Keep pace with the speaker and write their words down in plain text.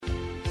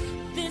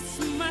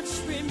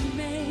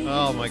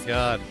Oh, my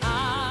God.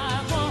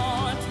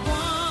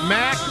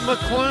 Mac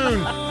McClung.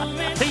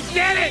 He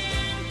did it!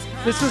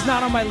 This was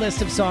not on my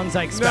list of songs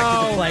I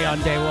expected to play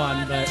on day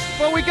one, but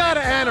Well, we got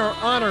to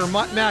honor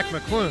Mac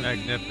McClung.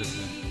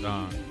 Magnificent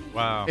song.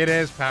 Wow. It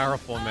is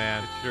powerful,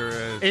 man. It sure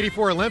is.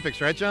 84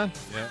 Olympics, right, John?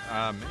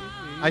 Yeah, maybe.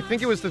 I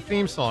think it was the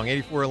theme song,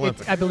 84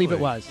 Olympics. I believe it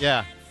was.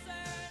 Yeah.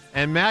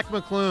 And Mac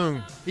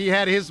McClung, he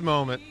had his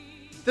moment.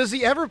 Does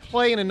he ever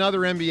play in another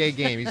NBA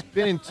game? He's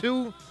been in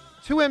two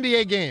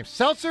NBA games.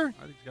 Seltzer?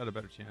 I think he's got a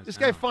better chance. This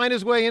now. guy find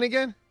his way in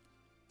again?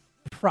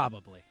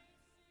 Probably.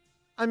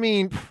 I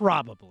mean,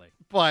 Probably.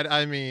 but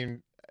I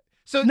mean,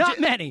 so Not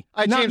many.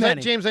 Not James,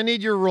 many. James, I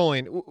need your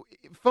ruling.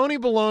 Phony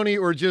baloney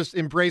or just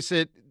embrace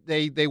it?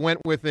 They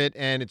went with it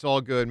and it's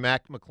all good.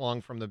 Mac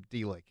McClung from the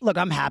D League. Look,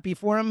 I'm happy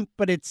for him,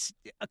 but it's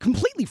a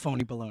completely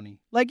phony baloney.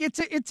 Like it's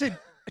a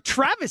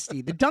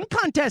travesty. The dunk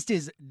contest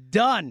is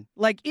done.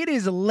 Like it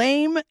is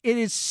lame. It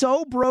is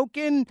so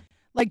broken.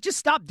 Like just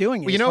stop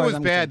doing it. Well, you know what was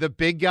bad? The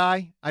big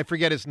guy, I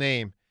forget his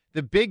name.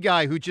 The big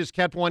guy who just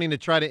kept wanting to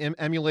try to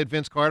emulate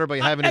Vince Carter by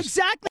having his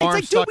exactly. arm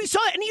It's like, dude, stuck. we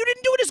saw it, and you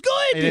didn't do it as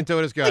good. He didn't do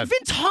it as good. Like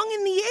Vince hung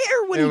in the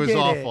air when It he was did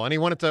awful, it. and he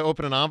wanted to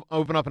open up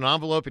an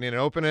envelope, and he didn't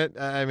open it.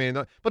 I mean,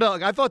 but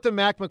I thought the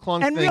Mac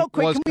McClung And thing real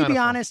quick, was can we kinda be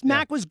fun. honest? Yeah.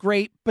 Mac was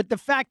great, but the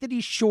fact that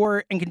he's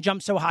short and can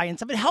jump so high and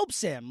stuff, it helps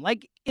him.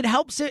 Like it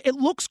helps it. It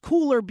looks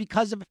cooler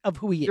because of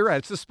who he is. You're right.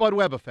 It's the Spud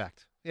Webb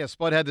effect. Yeah,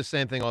 Spud had the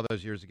same thing all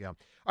those years ago.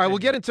 All right, we'll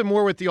get into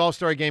more with the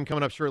All-Star game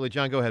coming up shortly.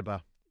 John, go ahead,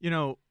 Bob. You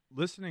know,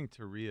 listening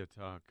to Rhea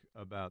talk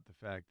about the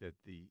fact that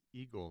the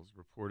Eagles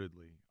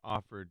reportedly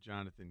offered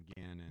Jonathan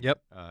Gannon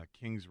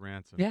King's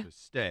ransom to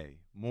stay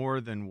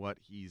more than what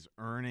he's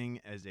earning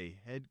as a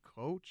head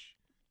coach.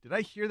 Did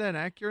I hear that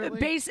accurately?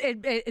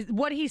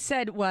 What he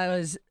said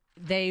was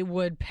they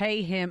would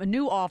pay him a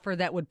new offer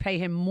that would pay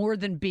him more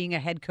than being a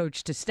head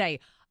coach to stay.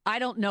 I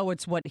don't know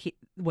it's what he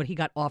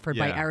got offered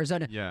by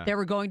Arizona. Yeah. They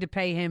were going to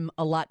pay him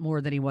a lot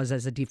more than he was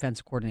as a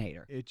defensive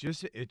coordinator. It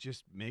just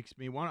makes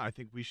me wonder. I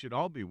think we should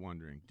all be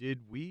wondering,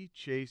 did we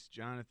chase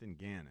Jonathan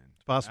Gannon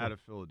out of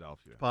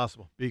Philadelphia? It's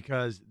possible.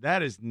 Because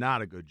that is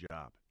not a good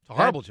job. It's a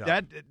horrible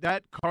job.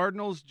 That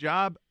Cardinals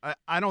job,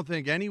 I don't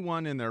think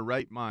anyone in their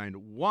right mind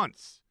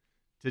wants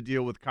to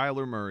deal with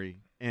Kyler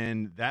Murray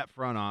and that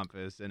front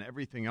office and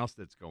everything else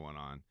that's going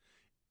on.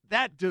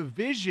 That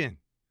division,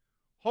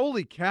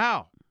 holy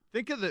cow.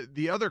 Think of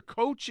the other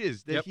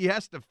coaches that he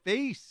has to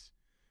face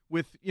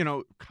with,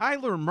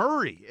 Kyler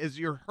Murray as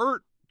your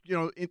hurt,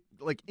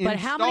 But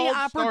how many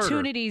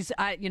opportunities?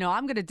 Starter.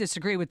 I'm going to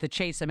disagree with the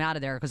chase him out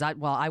of there because I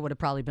would have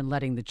probably been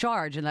leading the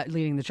charge. I would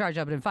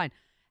have been fine.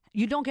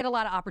 You don't get a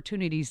lot of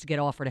opportunities to get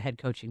offered a head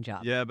coaching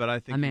job. Yeah, but I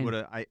think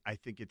I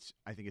think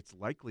it's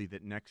likely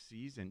that next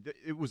season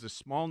it was a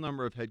small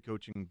number of head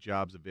coaching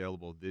jobs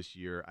available this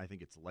year. I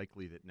think it's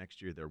likely that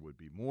next year there would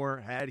be more.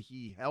 Had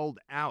he held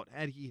out,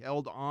 had he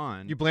held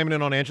on. You blaming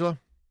it on Angelo?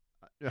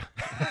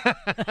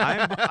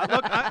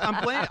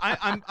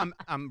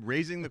 I'm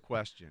raising the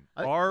question: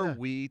 are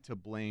we to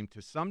blame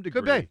to some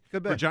degree?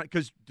 Could be.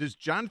 Because does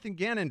Jonathan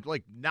Gannon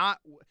not?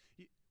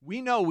 We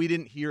know we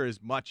didn't hear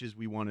as much as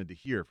we wanted to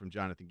hear from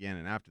Jonathan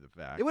Gannon after the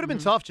fact. It would have been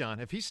tough,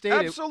 John. If he stayed,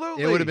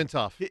 absolutely, it would have been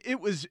tough.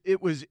 It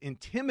was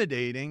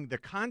intimidating. The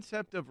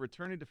concept of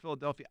returning to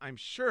Philadelphia, I'm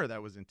sure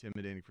that was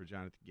intimidating for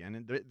Jonathan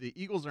Gannon. The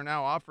Eagles are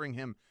now offering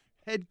him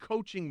head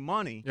coaching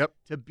money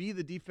to be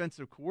the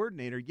defensive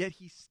coordinator, yet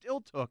he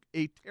still took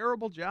a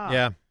terrible job.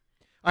 Yeah.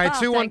 All right,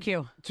 thank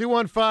you.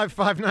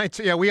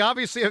 215-592. Yeah, we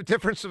obviously have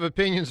difference of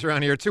opinions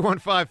around here.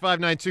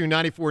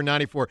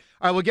 215-592-9494. All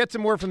right, we'll get to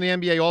more from the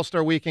NBA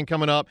All-Star Weekend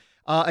coming up.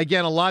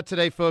 Again, a lot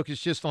today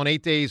focused just on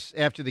 8 days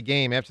after the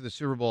game, after the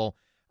Super Bowl.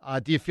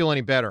 Do you feel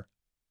any better?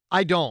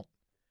 I don't.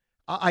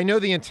 I know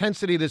the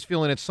intensity of this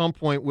feeling at some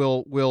point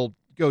will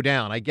go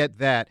down. I get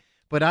that.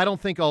 But I don't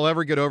think I'll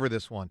ever get over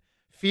this one.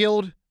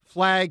 Field,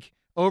 flag,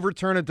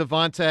 overturn of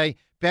Devontae,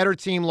 better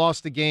team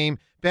lost the game.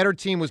 Better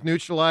team was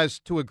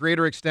neutralized to a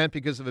greater extent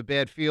because of a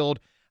bad field.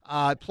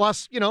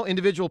 Plus,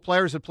 individual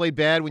players have played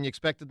bad when you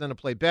expected them to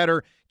play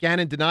better.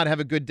 Gannon did not have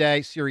a good day.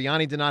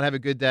 Sirianni did not have a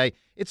good day.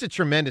 It's a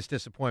tremendous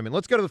disappointment.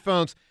 Let's go to the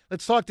phones.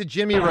 Let's talk to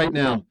Jimmy right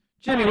now.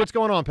 Jimmy, what's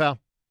going on, pal?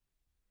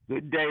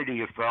 Good day to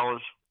you,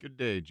 fellas. Good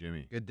day,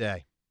 Jimmy. Good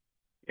day.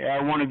 Yeah,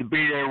 I wanted to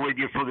be there with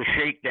you for the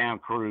shakedown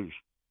cruise.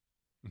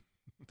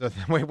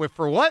 Wait,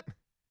 for what?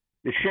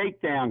 The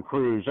shakedown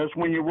cruise. That's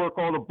when you work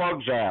all the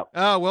bugs out.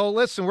 Oh, well,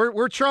 listen,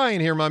 we're trying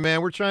here, my man.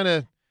 We're trying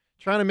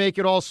to make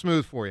it all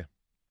smooth for you.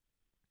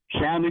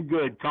 Sounded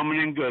good.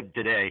 Coming in good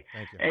today.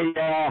 Thank you. Hey,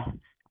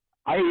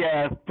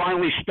 I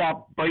finally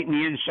stopped biting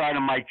the inside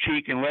of my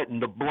cheek and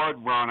letting the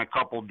blood run a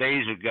couple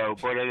days ago,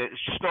 but it's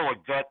still a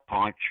gut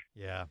punch.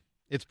 Yeah,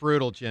 it's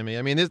brutal, Jimmy.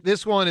 I mean,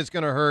 this one is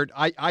going to hurt,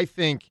 I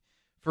think,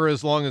 for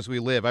as long as we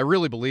live. I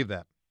really believe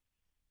that.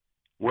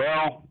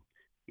 Well,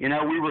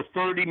 we were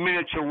 30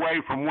 minutes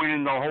away from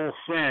winning the whole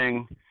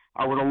thing.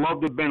 I would have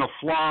loved to have been a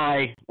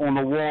fly on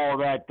the wall of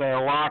that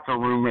locker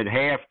room at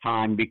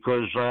halftime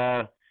because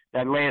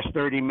that last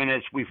 30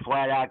 minutes we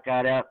flat out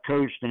got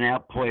out-coached and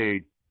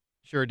outplayed.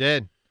 Sure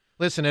did.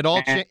 Listen, it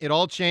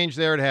all changed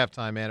there at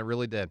halftime, man. It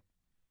really did.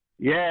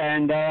 Yeah,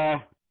 and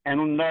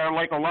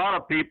like a lot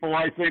of people,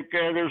 I think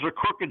there's a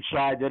crooked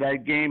side to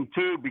that game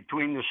too,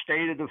 between the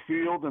state of the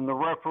field and the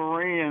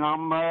referee. And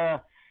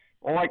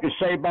all I can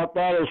say about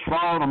that is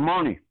follow the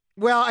money.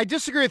 Well, I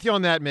disagree with you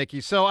on that, Mickey.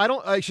 So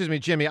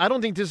Jimmy. I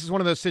don't think this is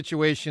one of those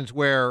situations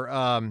where,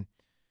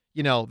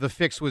 the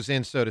fix was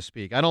in, so to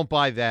speak. I don't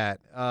buy that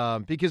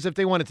because if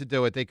they wanted to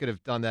do it, they could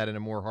have done that in a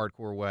more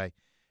hardcore way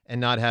and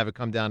not have it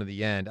come down to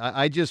the end.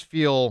 I just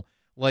feel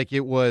like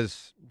it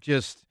was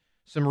just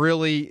some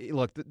really –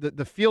 look,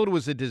 the field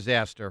was a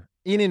disaster,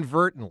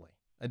 inadvertently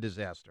a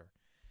disaster,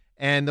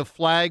 and the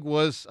flag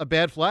was a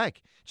bad flag.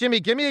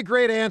 Jimmy, give me a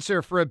great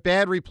answer for a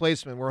bad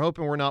replacement. We're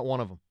hoping we're not one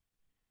of them.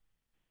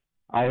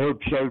 I hope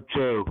so,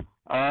 too.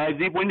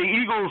 When the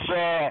Eagles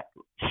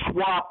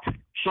swapped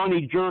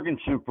Sonny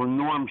Jurgensen for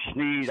Norm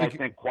Snead, I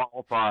think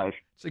qualifies.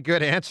 It's a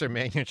good answer,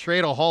 man. You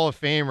trade a Hall of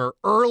Famer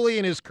early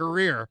in his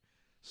career,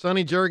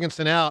 Sonny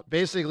Jurgensen out.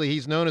 Basically,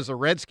 he's known as a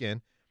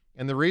Redskin,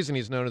 and the reason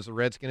he's known as a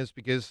Redskin is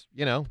because,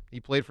 he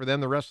played for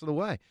them the rest of the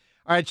way.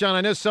 All right, John,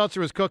 I know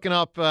Seltzer was cooking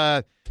up,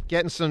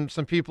 getting some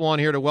people on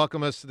here to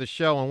welcome us to the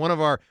show, and one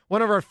of our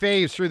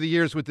faves through the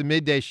years with the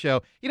Midday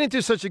Show. He didn't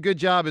do such a good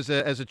job as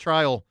a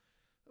trial.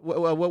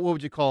 What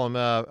would you call him?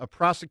 A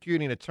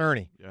prosecuting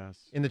attorney. Yes.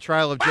 In the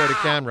trial of Joe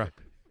DeCamara.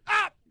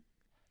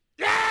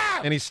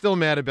 Yeah! And he's still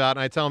mad about it, and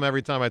I tell him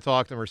every time I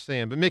talk to him or see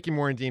him. But Mickey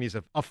Morandini's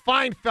a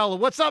fine fellow.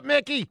 What's up,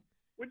 Mickey?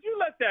 Would you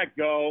let that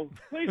go?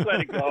 Please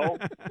let it go.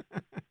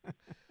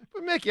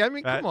 But Mickey, I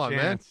mean, come on,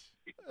 chance.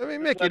 man. I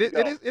mean, Mickey,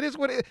 it is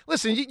what it is.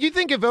 Listen, you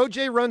think if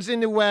OJ runs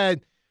into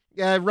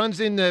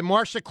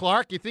Marsha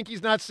Clark, you think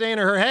he's not saying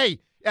to her, hey,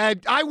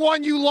 I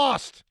won, you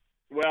lost?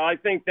 Well, I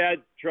think that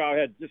trial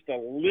had just a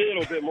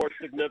little bit more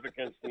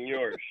significance than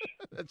yours.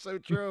 That's so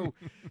true.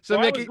 So,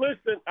 well, Mickey,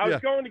 I was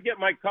going to get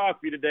my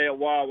coffee today at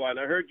Wawa, and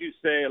I heard you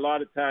say a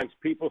lot of times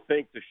people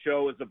think the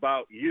show is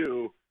about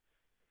you,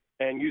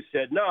 and you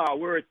said, no,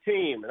 we're a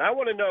team. And I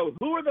want to know,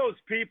 who are those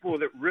people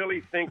that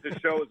really think the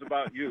show is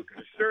about you?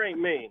 Because it sure ain't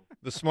me.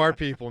 The smart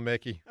people,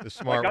 Mickey, the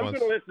smart I'm ones.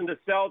 going to listen to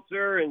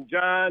Seltzer and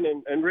John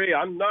and Rhea.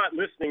 I'm not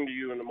listening to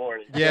you in the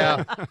morning.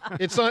 Yeah,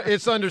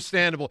 it's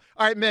understandable.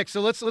 All right, Mick,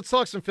 so let's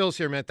talk some Phils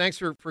here, man. Thanks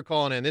for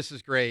calling in. This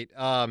is great.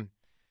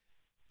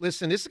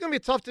 Listen, this is going to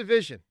be a tough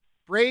division.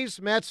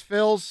 Braves, Mets,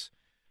 Phils.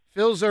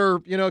 Phils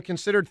are,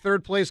 considered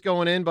third place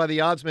going in by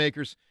the odds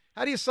makers.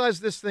 How do you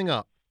size this thing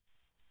up?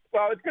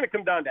 Well, it's going to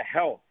come down to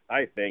health,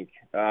 I think.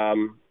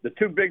 The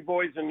two big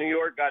boys in New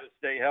York got to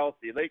stay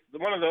healthy.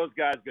 One of those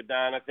guys go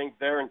down, I think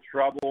they're in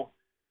trouble.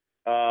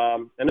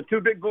 And the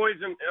two big boys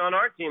on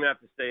our team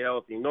have to stay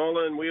healthy.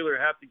 Nola and Wheeler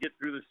have to get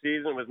through the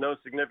season with no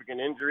significant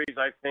injuries,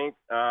 I think.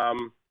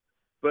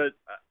 But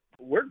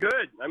we're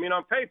good. I mean,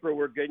 on paper,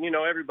 we're good.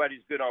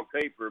 Everybody's good on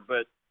paper.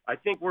 But I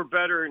think we're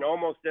better in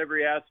almost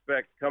every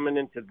aspect coming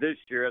into this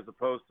year as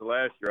opposed to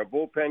last year. Our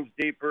bullpen's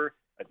deeper.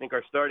 I think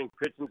our starting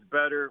pitching's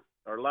better.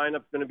 Our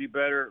lineup's going to be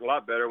better, a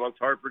lot better once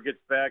Harper gets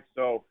back.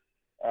 So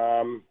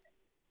I'm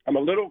a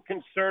little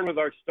concerned with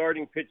our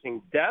starting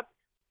pitching depth.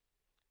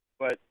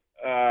 But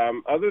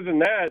other than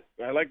that,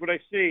 I like what I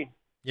see.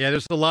 Yeah,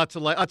 there's a lot to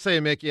like. I'll tell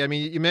you, Mickey, I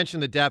mean, you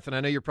mentioned the depth, and I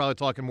know you're probably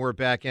talking more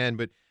back end,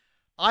 but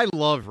I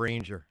love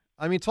Ranger.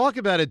 I mean, talk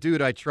about a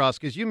dude I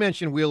trust, because you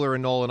mentioned Wheeler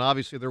and Nolan.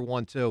 Obviously, they're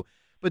 1-2.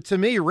 But to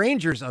me,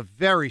 Ranger's a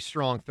very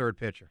strong third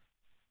pitcher.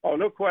 Oh,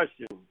 no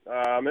question.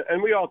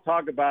 And we all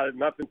talk about it.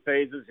 Nothing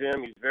phases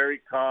him. He's very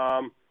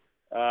calm.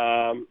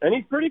 And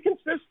he's pretty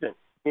consistent.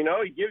 He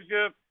gives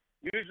you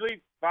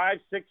usually 5-6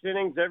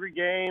 innings every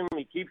game.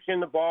 He keeps you in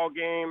the ball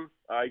game.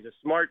 He's a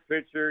smart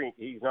pitcher.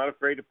 He's not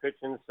afraid to pitch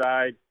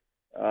inside.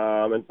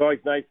 And it's always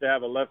nice to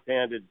have a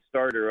left-handed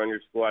starter on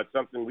your squad,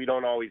 something we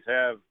don't always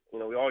have.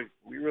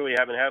 We really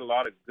haven't had a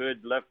lot of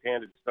good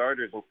left-handed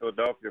starters in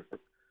Philadelphia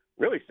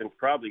since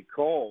probably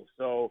Cole.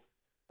 So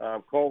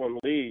Cole and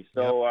Lee.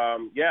 So,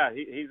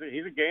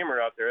 he's a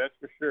gamer out there, that's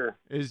for sure.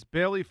 Is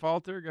Bailey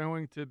Falter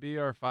going to be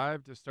our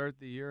 5 to start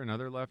the year,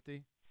 another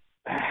lefty?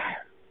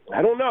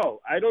 I don't know.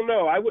 I'm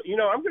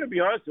going to be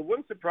honest. It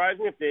wouldn't surprise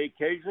me if they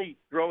occasionally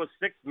throw a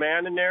sixth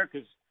man in there,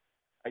 because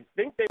I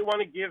think they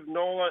want to give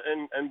Nola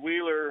and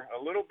Wheeler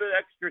a little bit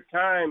extra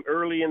time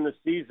early in the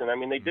season. I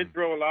mean, they did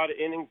throw a lot of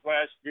innings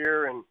last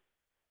year, and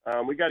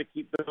we got to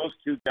keep those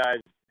two guys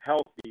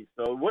healthy.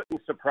 So it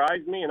wouldn't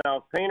surprise me. And now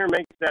if Painter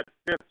makes that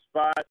fifth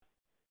spot,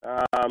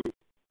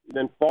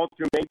 then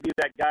Falter may be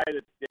that guy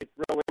that they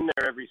throw in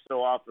there every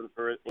so often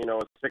for, a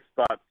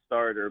six-spot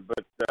starter.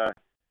 But it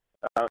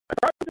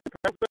probably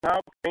depends on how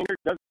Painter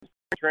does his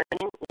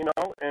training,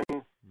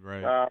 and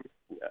right.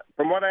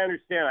 From what I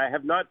understand, I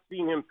have not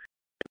seen him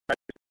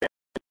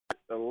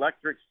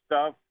electric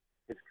stuff.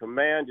 His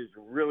command is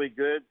really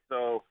good.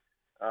 So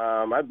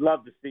I'd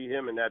love to see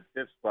him in that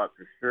fifth spot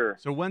for sure.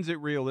 So when's it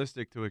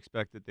realistic to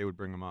expect that they would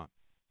bring him up?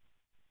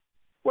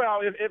 Well,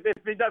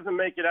 if he doesn't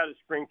make it out of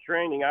spring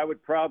training, I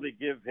would probably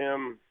give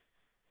him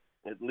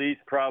at least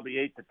probably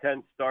 8 to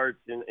 10 starts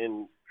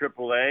in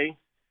AAA.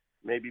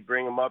 Maybe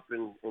bring him up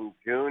in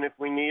June if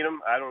we need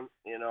him. I don't,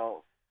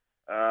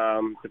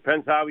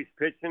 Depends how he's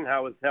pitching,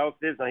 how his health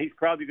is. Now, he's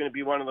probably going to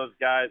be one of those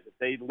guys that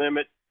they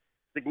limit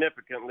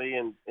significantly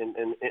in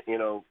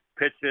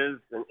pitches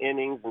and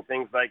innings and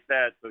things like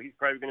that. So he's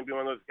probably going to be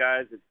one of those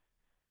guys that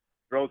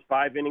throws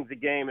 5 innings a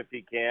game if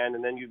he can,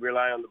 and then you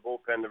rely on the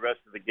bullpen the rest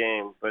of the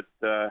game. But,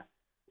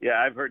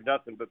 I've heard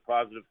nothing but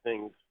positive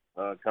things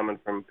coming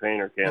from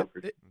Painter camp.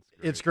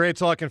 It's great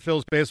talking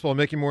Phil's baseball.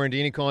 Mickey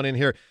Morandini calling in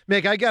here.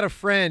 Mick, I got a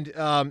friend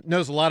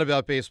knows a lot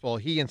about baseball.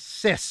 He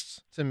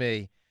insists to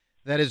me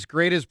that as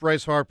great as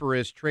Bryce Harper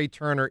is, Trey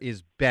Turner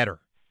is better.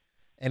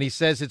 And he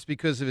says it's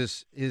because of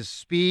his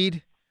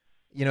speed,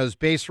 his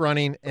base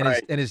running, and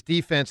his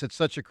defense at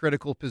such a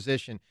critical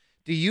position.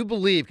 Do you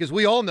believe, because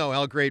we all know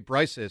how great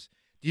Bryce is,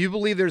 do you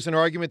believe there's an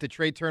argument that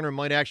Trey Turner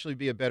might actually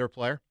be a better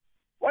player?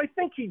 Well, I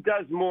think he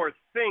does more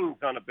things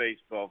on a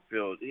baseball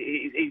field.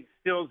 He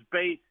steals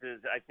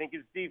bases. I think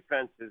his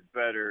defense is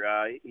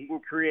better. He can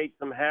create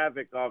some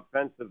havoc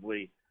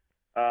offensively.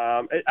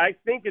 I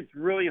think it's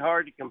really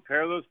hard to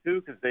compare those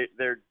two because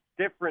they're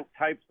different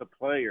types of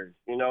players.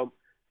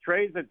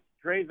 Trey's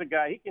a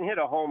guy, he can hit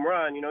a home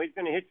run. He's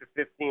going to hit you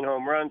 15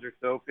 home runs or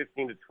so,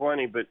 15 to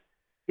 20, but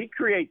he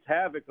creates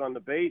havoc on the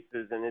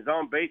bases, and his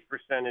on-base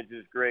percentage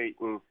is great,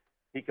 and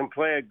he can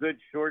play a good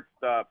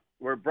shortstop,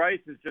 where Bryce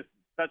is just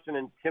such an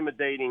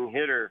intimidating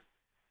hitter.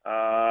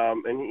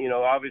 And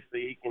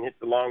obviously he can hit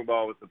the long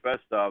ball with the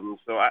best of them.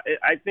 So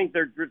I think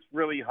they're just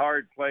really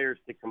hard players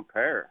to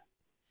compare.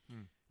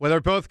 Well,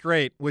 they're both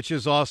great, which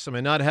is awesome.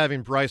 And not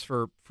having Bryce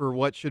for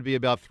what should be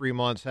about 3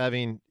 months,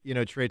 having,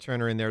 Trey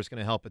Turner in there is going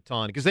to help a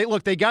ton. Because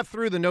they got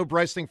through the no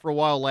Bryce thing for a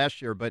while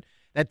last year, but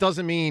that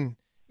doesn't mean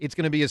it's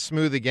going to be as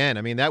smooth again.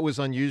 I mean, that was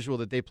unusual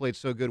that they played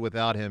so good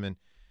without him, and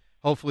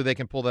hopefully they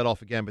can pull that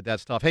off again, but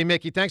that's tough. Hey,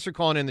 Mickey, thanks for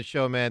calling in the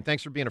show, man.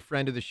 Thanks for being a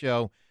friend of the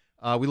show.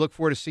 We look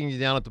forward to seeing you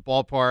down at the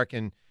ballpark,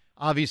 and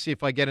obviously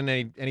if I get in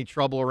any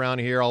trouble around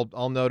here,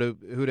 I'll know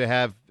who to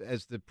have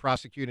as the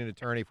prosecuting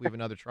attorney if we have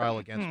another trial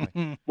against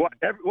me. What?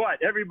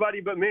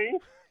 Everybody but me?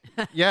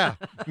 Yeah.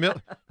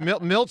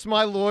 Milt's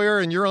my lawyer,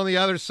 and you're on the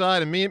other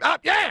side, and me.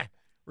 Yeah!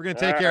 We're going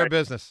to take care of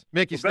business.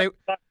 Mickey, stay.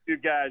 You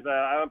guys,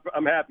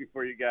 I'm happy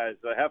for you guys.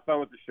 Have fun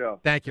with the show.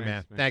 Thank you,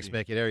 man. Thanks,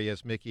 Mickey. There he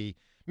is, Mickey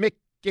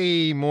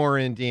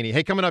Morandini.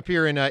 Hey, coming up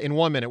here in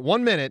 1 minute.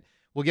 1 minute,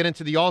 we'll get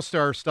into the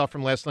All-Star stuff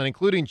from last night,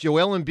 including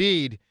Joel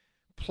Embiid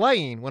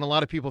playing when a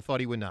lot of people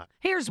thought he would not.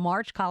 Here's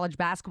March College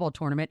Basketball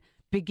Tournament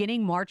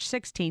beginning March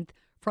 16th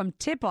from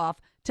tip-off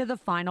to the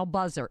final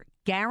buzzer.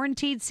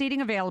 Guaranteed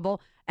seating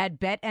available at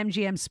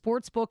BetMGM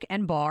Sportsbook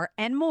and Bar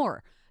and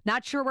more.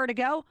 Not sure where to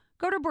go?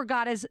 Go to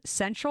Borgata's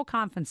Central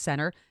Conference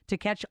Center to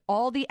catch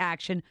all the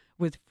action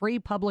with free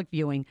public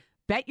viewing.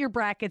 Bet your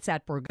brackets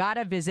at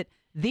Borgata. Visit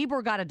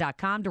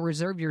theborgata.com to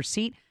reserve your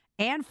seat.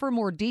 And for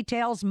more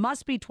details,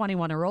 must be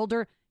 21 or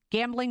older.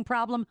 Gambling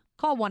problem?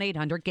 Call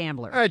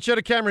 1-800-GAMBLER. All right, Joe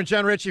DeCamera,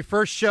 John Ritchie,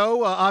 first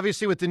show,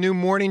 obviously with the new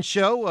morning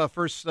show.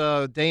 First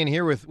day in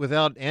here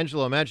without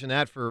Angelo. Imagine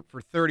that for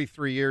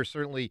 33 years.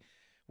 Certainly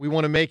we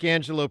want to make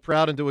Angelo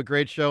proud and do a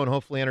great show and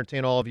hopefully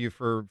entertain all of you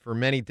for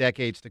many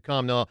decades to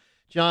come. Now,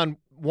 John,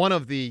 one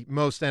of the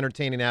most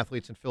entertaining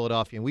athletes in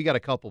Philadelphia, and we got a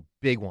couple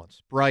big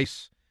ones.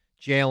 Bryce,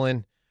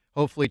 Jalen,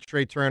 hopefully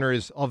Trey Turner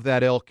is of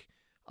that ilk,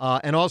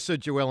 and also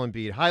Joel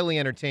Embiid, highly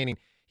entertaining.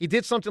 He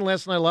did something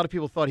last night a lot of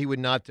people thought he would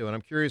not do, and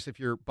I'm curious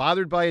if you're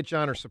bothered by it,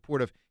 John, or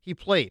supportive. He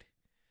played.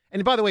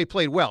 And by the way, he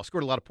played well,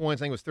 scored a lot of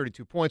points. I think it was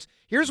 32 points.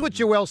 Here's what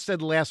Joel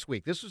said last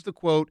week. This was the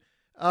quote,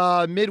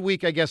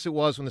 midweek, I guess it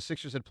was, when the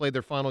Sixers had played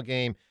their final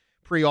game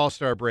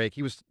pre-All-Star break.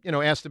 He was,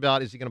 asked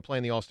about, is he going to play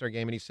in the All-Star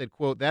game? And he said,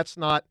 quote, "That's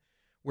not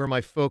where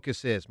my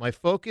focus is. My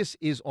focus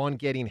is on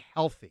getting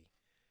healthy.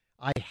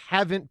 I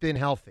haven't been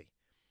healthy.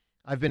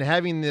 I've been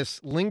having this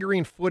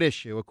lingering foot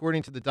issue,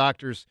 according to the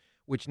doctors,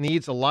 which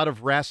needs a lot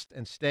of rest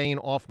and staying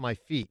off my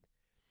feet.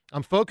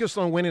 I'm focused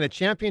on winning a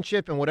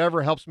championship, and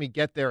whatever helps me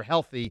get there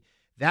healthy,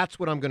 that's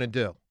what I'm going to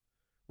do.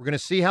 We're going to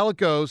see how it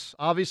goes.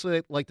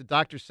 Obviously, like the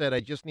doctor said, I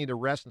just need to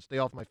rest and stay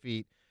off my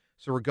feet,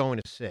 so we're going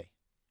to see."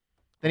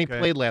 Then he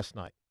played last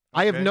night.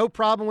 I have no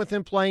problem with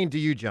him playing. Do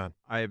you, John?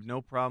 I have no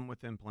problem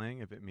with him playing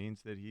if it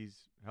means that he's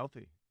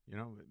healthy.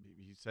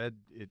 He said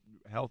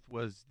health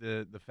was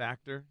the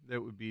factor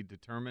that would be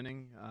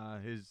determining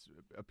his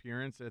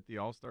appearance at the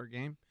All-Star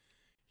game.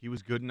 He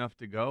was good enough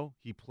to go.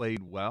 He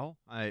played well.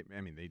 I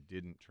mean, they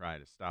didn't try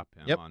to stop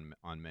him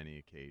on many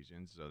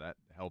occasions, so that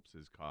helps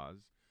his cause.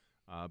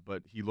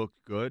 But he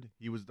looked good.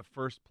 He was the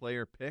first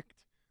player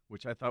picked,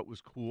 which I thought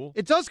was cool.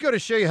 It does go to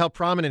show you how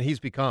prominent he's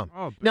become.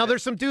 Now,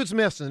 there's some dudes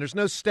missing. There's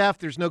no Steph.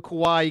 There's no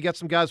Kawhi. You got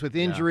some guys with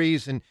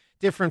injuries and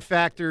different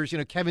factors.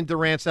 Kevin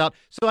Durant's out.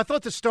 So I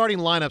thought the starting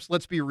lineups,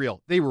 let's be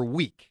real, they were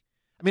weak.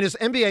 I mean, as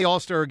NBA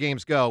All-Star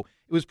games go,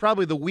 it was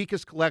probably the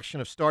weakest collection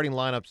of starting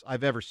lineups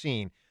I've ever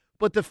seen.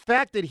 But the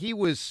fact that he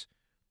was,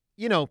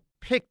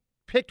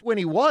 picked when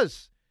he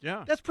was,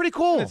 that's pretty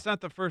cool. And it's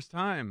not the first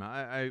time.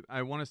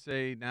 I want to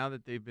say now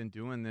that they've been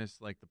doing this,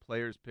 like the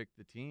players pick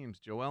the teams,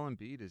 Joel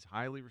Embiid is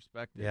highly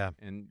respected. Yeah.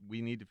 And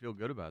we need to feel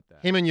good about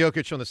that. Him and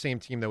Jokic on the same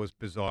team, that was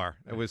bizarre.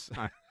 It was,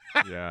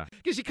 yeah.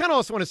 Because you kind of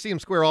also want to see them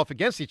square off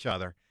against each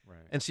other.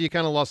 Right. And so you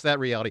kind of lost that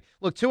reality.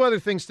 Look, two other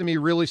things to me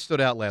really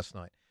stood out last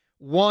night.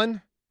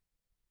 One,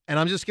 and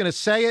I'm just going to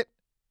say it,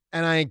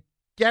 and I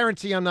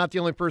guarantee I'm not the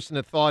only person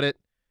that thought it.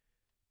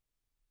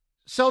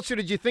 Seltzer,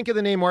 did you think of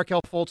the name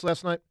Markelle Fultz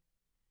last night?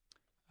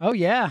 Oh,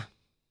 yeah.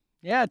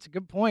 Yeah, it's a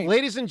good point.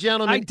 Ladies and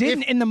gentlemen. I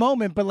didn't in the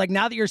moment, but like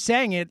now that you're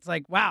saying it, it's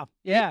like, wow.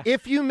 Yeah.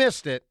 If you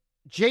missed it,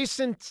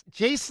 Jason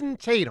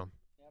Tatum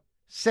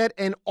set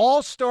an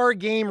all-star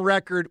game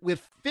record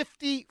with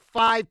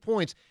 55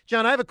 points.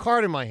 John, I have a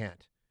card in my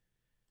hand.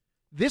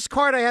 This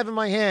card I have in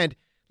my hand,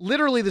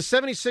 literally the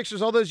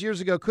 76ers all those years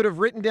ago could have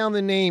written down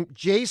the name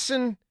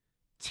Jason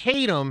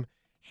Tatum,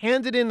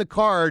 handed in the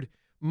card,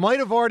 might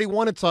have already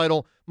won a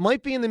title,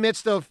 might be in the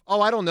midst of,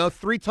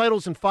 3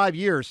 titles in 5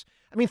 years.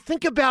 I mean,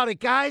 think about it,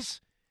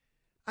 guys.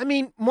 I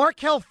mean,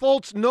 Markelle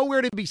Fultz,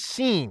 nowhere to be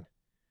seen.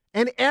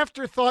 An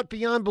afterthought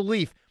beyond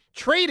belief.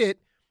 Traded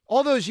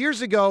all those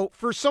years ago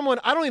for someone,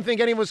 I don't even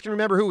think any of us can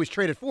remember who was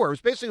traded for. It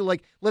was basically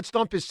like, let's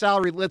dump his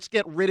salary, let's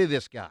get rid of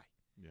this guy.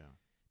 Yeah.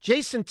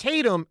 Jason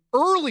Tatum,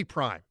 early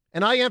prime,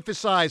 and I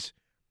emphasize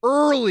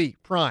early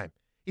prime.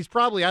 He's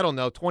probably,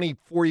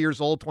 24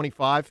 years old,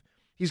 25.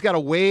 He's got a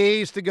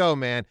ways to go,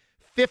 man.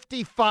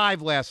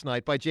 55 last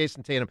night by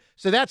Jason Tatum.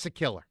 So that's a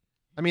killer.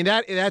 I mean,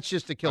 that's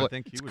just a killer. I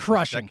think he was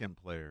crushing. the second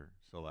player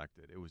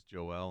selected. It was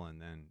Joel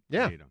and then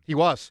Tatum. He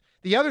was.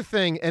 The other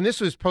thing, and this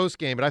was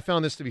post-game, but I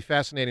found this to be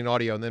fascinating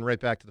audio, and then right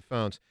back to the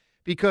phones,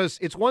 because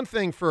it's one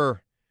thing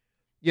for,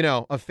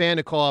 a fan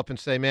to call up and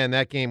say, man,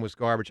 that game was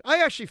garbage.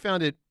 I actually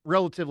found it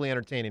relatively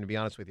entertaining, to be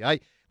honest with you.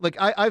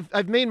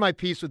 I've made my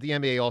peace with the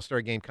NBA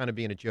All-Star game kind of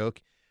being a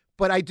joke,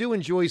 but I do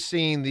enjoy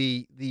seeing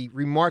the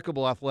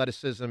remarkable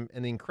athleticism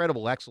and the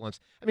incredible excellence.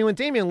 I mean, when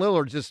Damian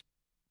Lillard just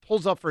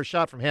pulls up for a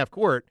shot from half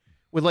court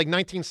with like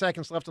 19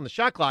 seconds left on the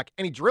shot clock,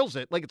 and he drills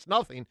it like it's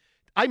nothing,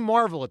 I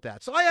marvel at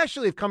that. So I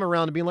actually have come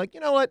around to being like,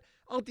 you know what?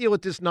 I'll deal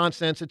with this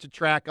nonsense. It's a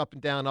track, up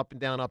and down, up and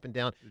down, up and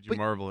down. Did you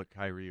marvel at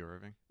Kyrie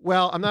Irving?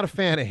 Well, I'm not a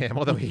fan of him,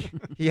 although he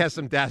has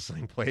some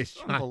dazzling plays.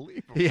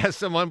 Unbelievable. He has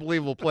some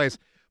unbelievable plays.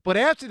 But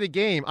after the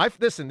game,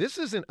 listen, this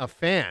isn't a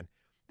fan.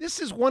 This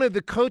is one of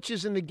the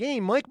coaches in the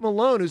game. Mike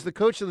Malone, who's the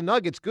coach of the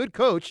Nuggets, good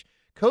coach,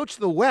 coached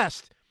the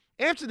West.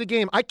 After the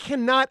game, I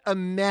cannot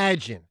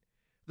imagine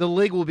the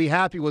league will be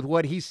happy with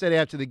what he said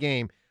after the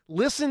game.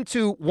 Listen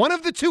to one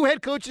of the two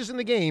head coaches in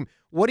the game,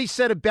 what he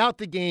said about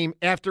the game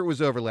after it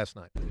was over last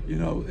night.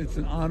 It's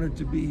an honor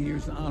to be here.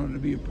 It's an honor to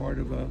be a part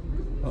of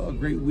a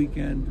great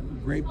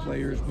weekend, great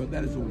players, but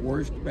that is the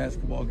worst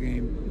basketball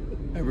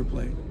game ever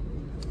played.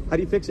 How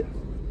do you fix it?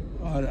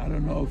 I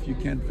don't know if you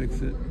can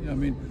fix it. I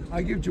mean,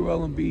 I give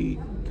Joel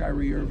Embiid,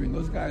 Kyrie Irving,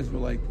 those guys were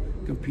like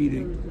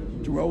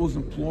competing. Joel was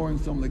imploring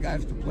some of the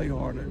guys to play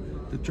harder,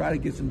 to try to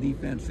get some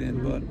defense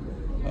in, but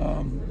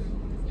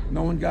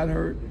no one got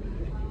hurt.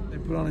 They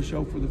put on a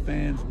show for the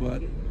fans,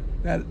 but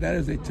that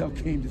is a tough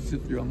game to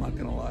sit through, I'm not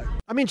going to lie.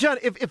 I mean, John,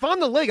 if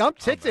I'm the league, I'm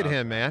ticked at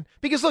him, man.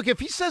 Because, look, if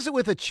he says it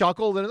with a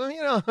chuckle, then,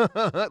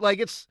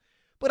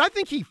 but I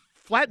think he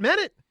flat meant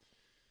it.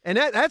 And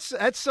that's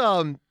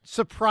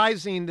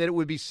surprising that it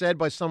would be said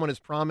by someone as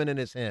prominent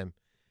as him,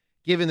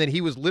 given that he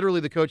was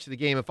literally the coach of the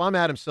game. If I'm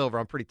Adam Silver,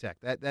 I'm pretty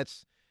ticked.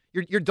 That's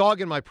you're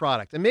dogging my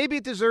product, and maybe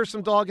it deserves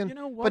some dogging,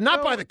 but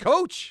not by the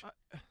coach.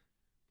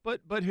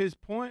 But his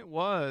point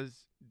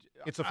was,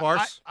 it's a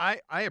farce. I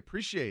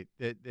appreciate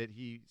that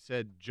he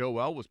said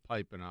Joel was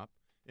piping up,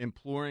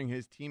 imploring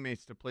his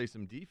teammates to play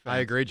some defense. I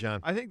agree, John.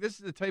 I think this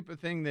is the type of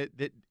thing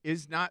that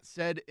is not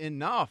said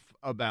enough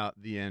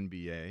about the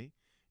NBA.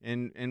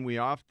 And we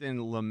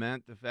often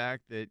lament the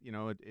fact that,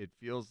 it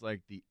feels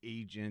like the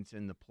agents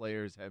and the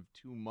players have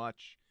too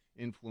much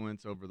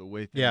influence over the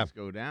way things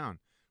go down.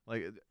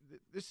 Like,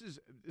 this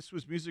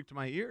was music to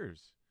my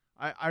ears.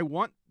 I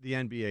want the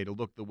NBA to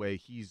look the way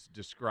he's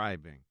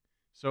describing.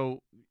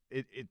 So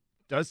it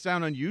does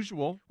sound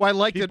unusual. Well, I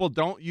like people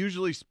don't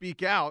usually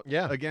speak out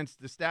Yeah.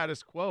 against the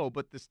status quo,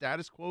 but the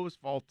status quo is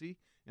faulty,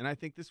 and I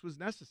think this was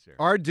necessary.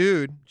 Our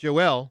dude,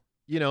 Joel,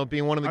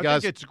 being one of the I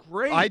guys. think it's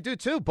great. I do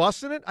too.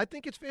 Busting it. I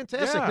think it's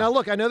fantastic. Yeah. Now,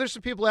 look, I know there's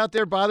some people out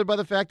there bothered by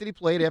the fact that he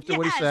played after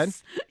what he said.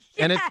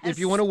 And if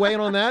you want to weigh in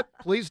on that,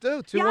 please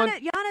do.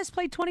 Giannis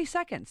played 20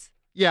 seconds.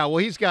 Yeah, well,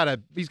 he's got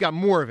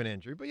more of an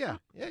injury, but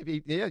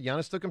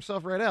Giannis took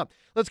himself right out.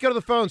 Let's go to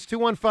the phones.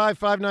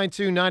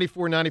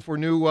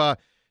 215-592-9494.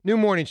 New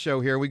morning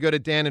show here. We go to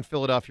Dan in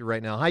Philadelphia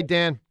right now. Hi,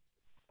 Dan.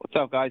 What's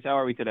up, guys? How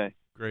are we today?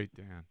 Great,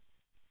 Dan.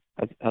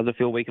 How's it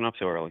feel waking up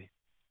so early?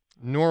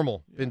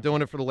 Normal. Been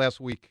doing it for the last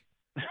week.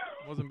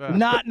 Wasn't bad.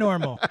 Not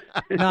normal.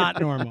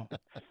 Not normal.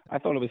 I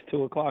thought it was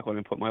 2 o'clock when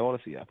I put my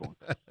Odyssey app on.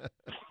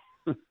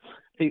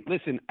 Hey,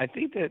 listen, I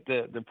think that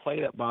the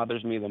play that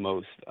bothers me the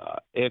most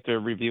after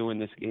reviewing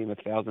this game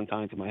 1,000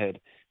 times in my head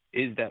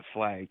is that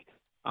flag.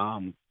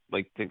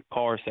 Like the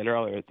caller said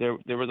earlier,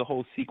 there was a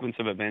whole sequence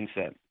of events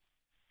that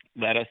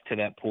led us to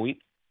that point.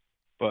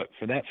 But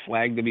for that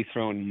flag to be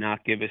thrown and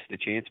not give us the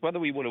chance, whether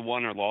we would have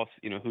won or lost,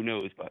 who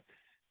knows. But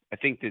I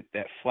think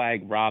that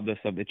flag robbed us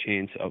of the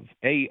chance of,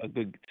 a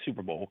good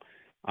Super Bowl,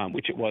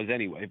 which it was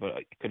anyway, but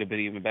it could have been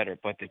even better.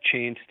 But the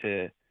chance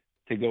to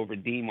to go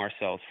redeem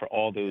ourselves for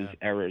all those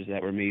errors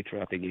that were made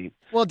throughout the game.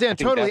 Well, Dan, I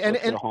think totally. That's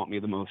what's And going to haunt me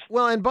the most.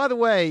 well, and by the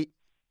way,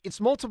 it's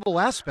multiple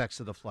aspects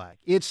of the flag.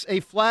 It's a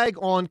flag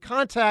on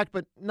contact,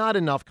 but not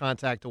enough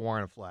contact to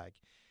warrant a flag.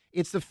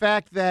 It's the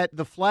fact that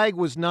the flag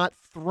was not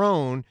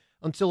thrown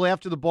until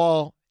after the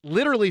ball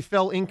literally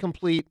fell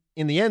incomplete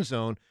in the end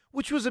zone,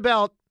 which was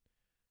about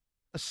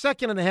a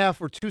second and a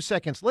half or 2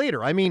 seconds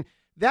later. I mean,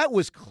 that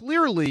was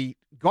clearly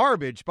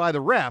garbage by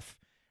the ref,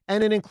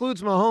 and it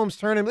includes Mahomes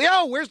turning,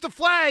 "Yo, where's the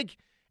flag?"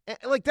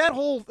 Like that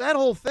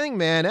whole thing,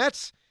 man.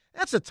 That's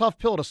a tough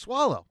pill to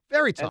swallow.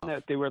 Very tough. And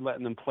that they were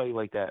letting them play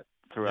like that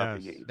throughout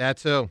the game. That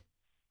too.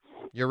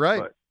 You're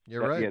right. But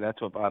You're right. Yeah,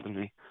 that's what bothers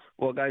me.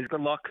 Well, guys,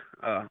 good luck.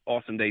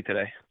 Awesome day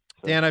today.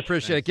 So, Dan, I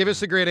appreciate it. Give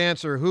us a great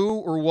answer. Who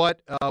or what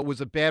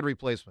was a bad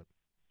replacement?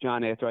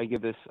 John, after I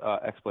give this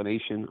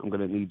explanation, I'm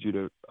going to need you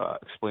to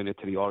explain it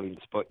to the audience.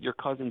 But your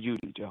cousin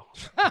Judy, Joe.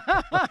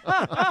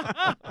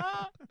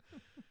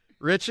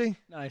 Richie?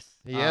 Nice.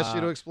 He asked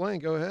you to explain.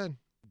 Go ahead.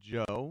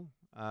 Joe,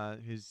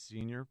 his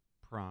senior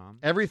prom.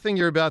 Everything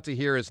you're about to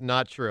hear is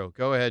not true.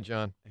 Go ahead,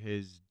 John.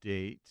 His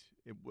date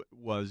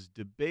was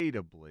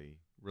debatably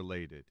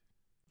related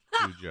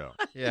to Joe.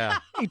 Yeah.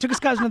 He took his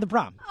cousin to the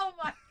prom. Oh,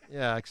 my.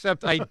 Yeah,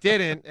 except I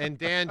didn't, and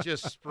Dan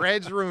just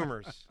spreads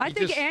rumors. I He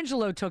think just-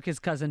 Angelo took his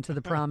cousin to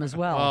the prom as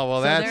well. Oh, well,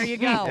 so that's... there you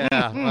go.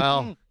 Yeah,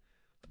 well,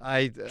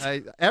 I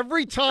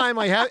every time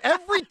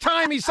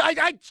he says,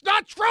 it's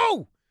not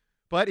true,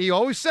 but he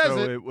always says So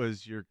it. it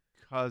was your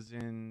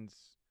cousin's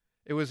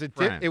It was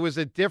friend. it was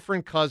a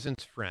different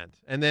cousin's friend.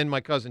 And then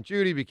my cousin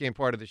Judy became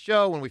part of the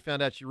show when we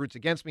found out she roots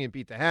against me and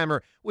beat the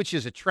hammer, which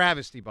is a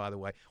travesty, by the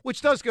way,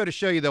 which does go to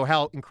show you, though,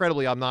 how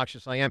incredibly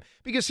obnoxious I am.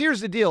 Because here's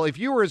the deal. If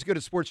you were as good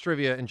at sports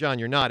trivia, and John,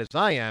 you're not, as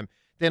I am,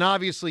 then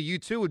obviously you,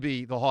 too, would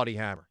be the haughty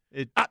hammer.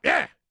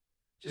 Yeah.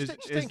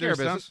 Just take care of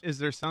business. Is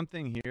there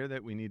something here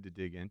that we need to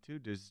dig into?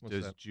 Does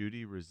that?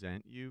 Judy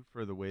resent you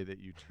for the way that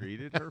you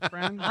treated her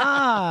friend?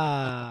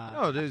 Ah.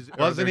 No, Wasn't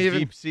are there even-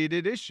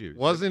 deep-seated issues.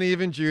 Wasn't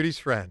even Judy's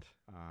friend.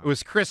 It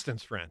was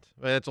Kristen's friend.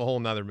 Well, that's a whole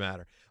nother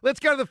matter. Let's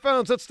go to the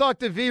phones. Let's talk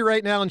to V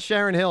right now in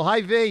Sharon Hill.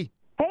 Hi, V.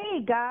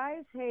 Hey,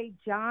 guys. Hey,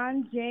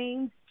 John,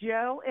 James,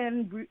 Joe,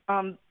 and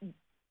I'm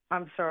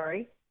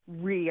sorry,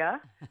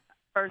 Rhea.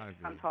 First Hi, V.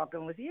 time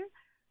talking with you.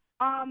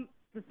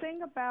 The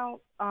thing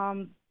about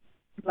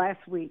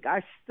last week,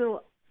 I'm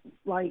still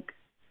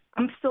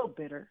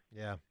bitter.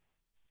 Yeah.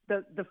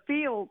 The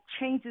field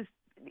changes.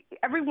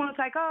 Everyone's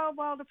like, oh,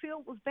 well, the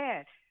field was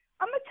bad.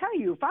 I'm going to tell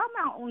you, if I'm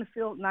out on the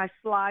field and I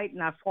slide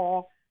and I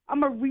fall,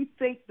 I'm going to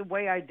rethink the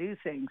way I do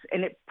things.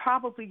 And it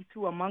probably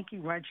threw a monkey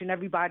wrench in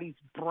everybody's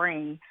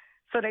brain.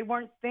 So they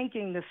weren't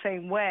thinking the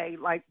same way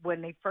like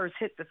when they first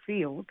hit the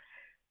field.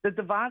 The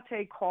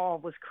Devontae call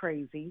was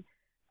crazy.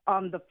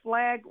 The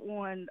flag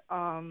on,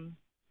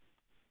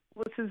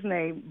 what's his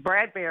name,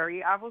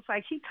 Bradbury, I was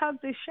like, he tugged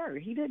his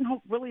shirt. He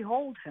didn't really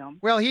hold him.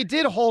 Well, he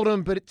did hold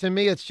him, but to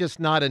me, it's just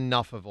not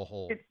enough of a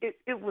hold.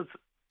 It was,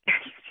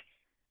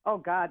 oh,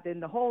 God, then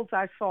the holds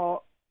I saw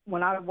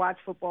when I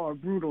watched football are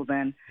brutal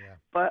then. Yeah.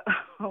 But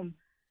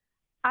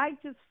I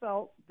just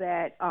felt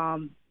that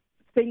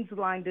things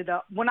lined it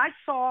up. When I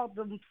saw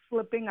them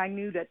slipping, I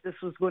knew that this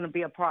was going to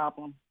be a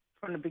problem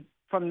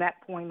from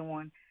that point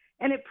on.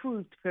 And it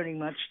proved pretty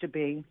much to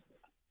be.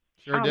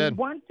 Sure did.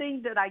 One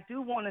thing that I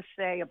do want to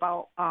say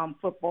about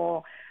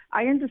football,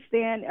 I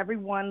understand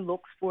everyone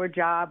looks for a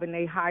job and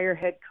they hire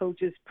head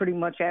coaches pretty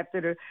much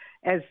after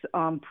as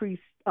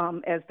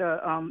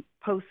the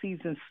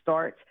postseason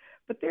starts.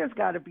 But there's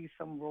got to be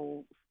some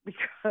rules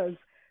because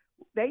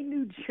they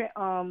knew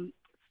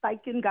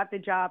Steichen got the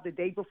job the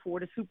day before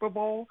the Super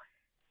Bowl,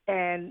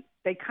 and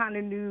they kind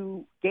of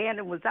knew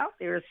Gannon was out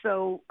there.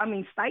 So, I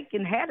mean,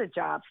 Steichen had a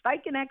job.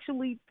 Steichen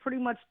actually pretty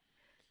much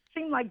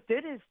seemed like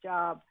did his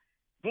job.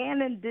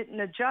 Gannon didn't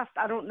adjust.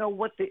 I don't know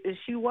what the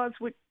issue was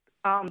with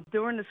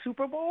during the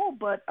Super Bowl,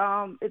 but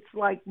it's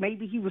like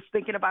maybe he was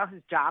thinking about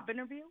his job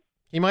interview.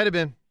 He might have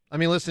been. I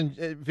mean, listen,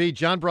 V,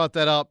 John brought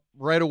that up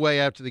right away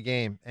after the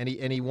game, and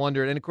he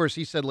wondered. And, of course,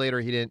 he said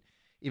later he didn't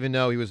even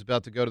know he was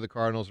about to go to the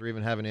Cardinals or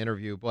even have an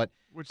interview. But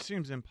Which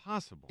seems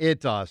impossible. it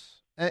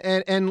does.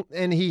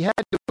 And he had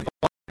to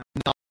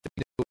not to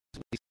do at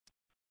least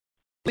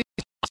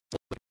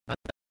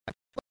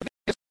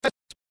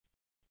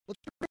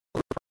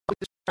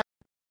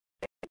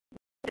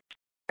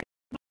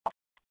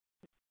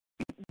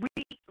We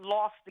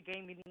lost the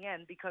game in the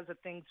end because of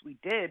things we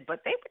did,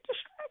 but they were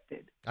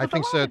distracted. I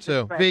think so,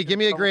 too. V, give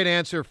me a great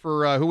answer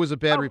for who was a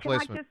bad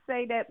replacement. Can I just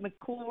say that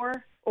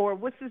McClure, or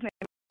what's his name?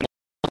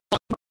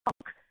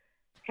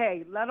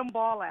 Hey, let him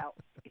ball out.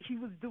 He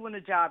was doing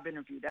a job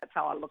interview. That's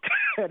how I look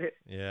at it.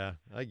 Yeah,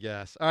 I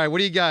guess. All right, what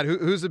do you got?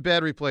 Who's a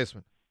bad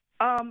replacement?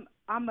 I'm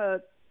a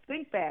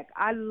think back.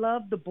 I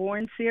love the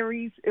Bourne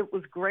series. It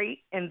was great.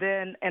 And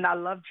I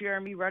love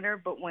Jeremy Renner,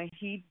 but when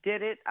he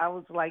did it, I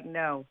was like,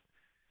 no,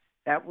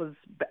 that was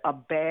a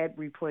bad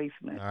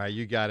replacement. All right,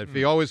 you got it.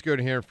 V, always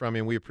good hearing from you,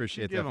 and we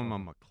appreciate that. Give him a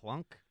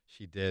McClunk.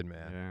 She did,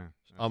 man. Yeah.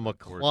 A that's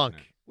McClunk,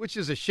 unfortunate. which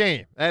is a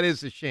shame. That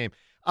is a shame.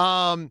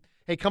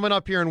 Hey, coming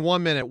up here in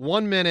 1 minute.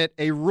 1 minute,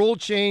 a rule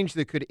change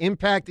that could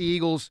impact the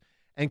Eagles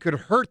and could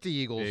hurt the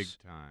Eagles. Big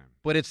time.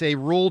 But it's a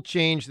rule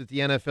change that the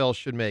NFL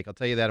should make. I'll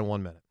tell you that in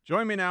 1 minute.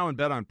 Join me now and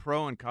bet on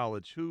pro and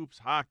college hoops,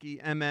 hockey,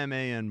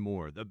 MMA, and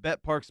more. The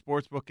BetPark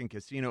Sportsbook and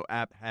Casino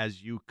app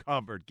has you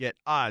covered. Get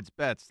odds,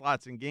 bets,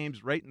 slots, and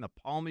games right in the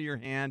palm of your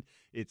hand.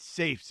 It's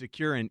safe,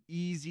 secure, and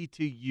easy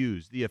to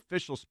use. The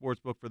official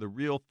sportsbook for the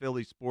real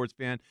Philly sports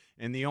fan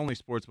and the only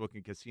sportsbook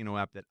and casino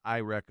app that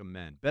I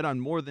recommend. Bet on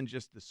more than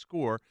just the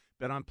score.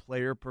 Bet on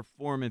player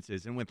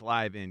performances. And with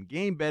live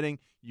in-game betting,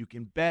 you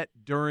can bet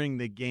during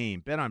the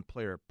game. Bet on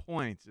player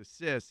points,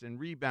 assists, and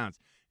rebounds.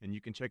 And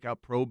you can check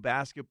out pro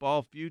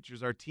basketball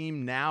futures. Our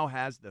team now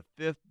has the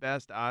 5th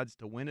best odds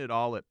to win it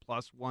all at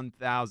plus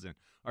 1,000.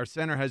 Our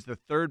center has the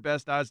 3rd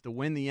best odds to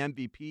win the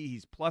MVP.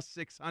 He's plus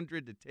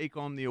 600 to take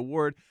home the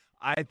award.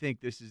 I think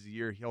this is the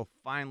year he'll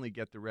finally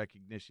get the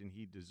recognition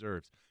he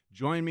deserves.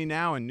 Join me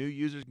now, and new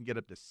users can get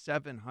up to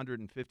 $750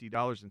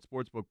 in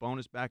Sportsbook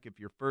bonus back if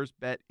your first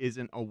bet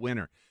isn't a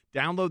winner.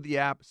 Download the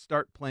app.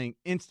 Start playing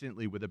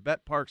instantly with the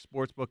BetPark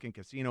Sportsbook and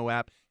Casino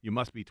app. You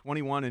must be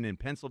 21 and in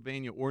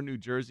Pennsylvania or New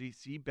Jersey.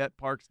 See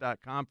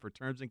BetParks.com for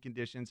terms and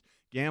conditions.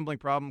 Gambling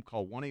problem?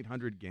 Call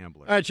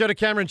 1-800-GAMBLER. All right, Joe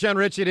DeCamara, John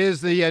Rich. It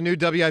is the new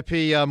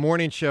WIP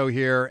morning show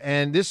here,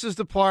 and this is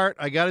the part,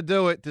 I got to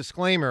do it,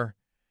 disclaimer,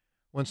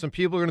 when some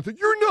people are going to think,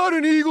 you're not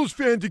an Eagles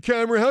fan,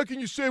 DeCamara. How can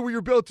you say what you're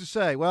about to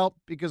say? Well,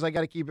 because I got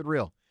to keep it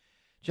real.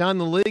 John,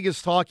 the league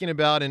is talking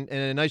about, and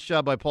a nice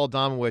job by Paul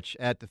Domowitch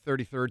at the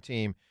 33rd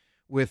team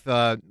with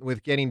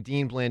getting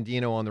Dean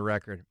Blandino on the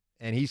record.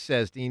 And he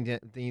says, Dean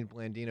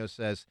Blandino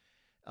says,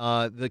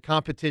 the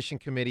competition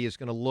committee is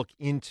going to look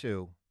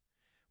into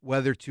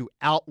whether to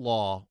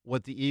outlaw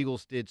what the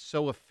Eagles did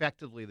so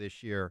effectively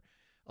this year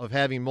of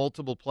having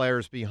multiple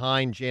players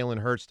behind Jalen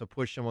Hurts to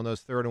push him on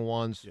those 3rd and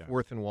 1s,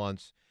 4th and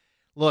 1s.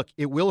 Look,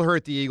 it will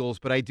hurt the Eagles,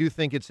 but I do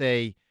think it's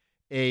a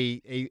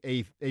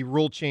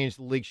rule change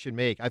the league should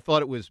make. I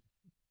thought it was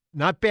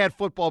not bad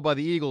football by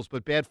the Eagles,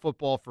 but bad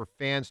football for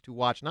fans to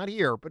watch, not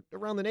here, but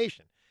around the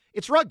nation.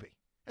 It's rugby.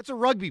 That's a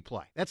rugby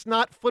play. That's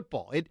not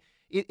football.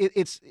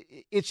 It's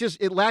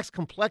just it lacks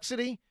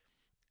complexity.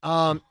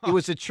 It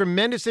was a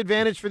tremendous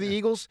advantage for the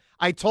Eagles.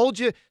 I told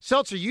you,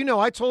 Seltzer,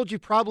 I told you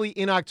probably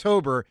in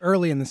October.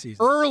 Early in the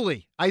season.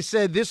 Early. I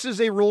said this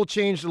is a rule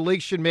change the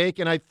league should make,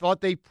 and I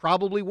thought they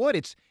probably would.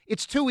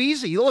 It's too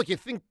easy. Look, you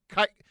think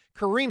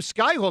Kareem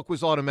Skyhook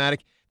was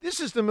automatic. This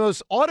is the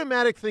most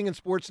automatic thing in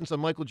sports since a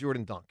Michael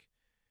Jordan dunk.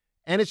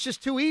 And it's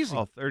just too easy.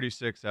 Well,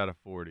 36 out of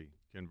 40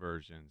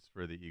 conversions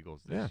for the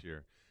Eagles this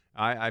year.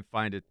 I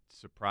find it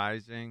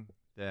surprising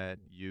that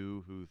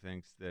you, who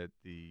thinks that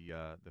the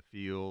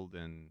field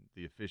and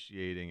the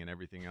officiating and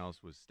everything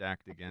else was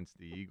stacked against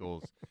the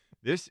Eagles,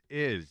 this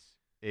is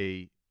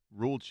a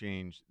rule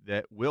change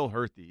that will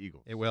hurt the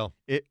Eagles. It will.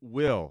 It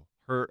will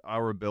hurt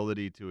our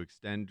ability to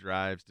extend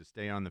drives, to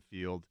stay on the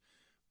field.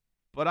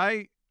 But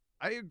I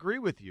agree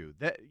with you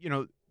that,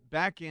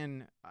 back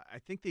in, I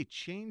think they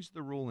changed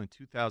the rule in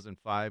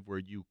 2005 where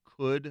you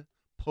could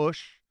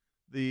push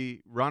the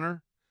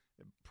runner.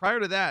 Prior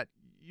to that,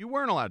 you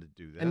weren't allowed to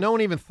do that. And no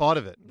one even thought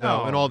of it in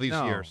all these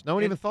no. years. No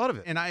one even thought of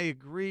it. And I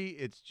agree.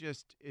 It's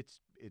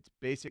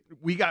basic.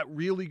 We got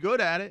really good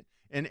at it.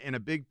 And a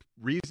big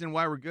reason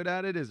why we're good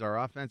at it is our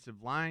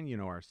offensive line,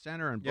 our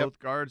center and both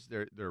guards,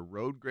 they're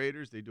road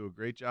graders. They do a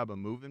great job of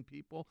moving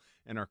people.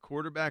 And our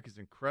quarterback is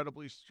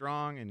incredibly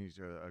strong, and he's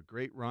a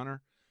great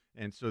runner.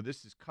 And so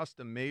this is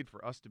custom made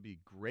for us to be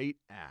great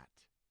at.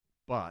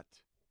 But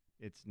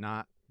it's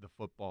not the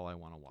football I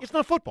want to watch. It's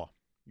not football.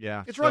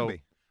 Yeah. It's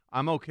rugby.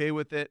 I'm okay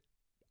with it.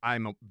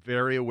 I'm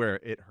very aware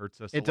it hurts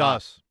us a lot. It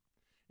does.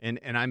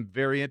 And I'm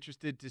very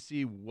interested to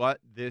see what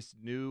this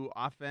new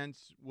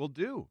offense will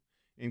do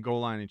in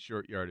goal line and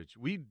short yardage.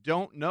 We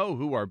don't know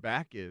who our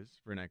back is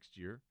for next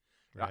year.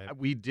 Right.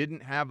 We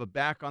didn't have a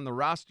back on the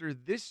roster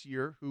this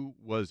year who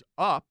was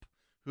up,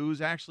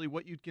 who's actually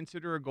what you'd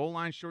consider a goal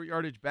line short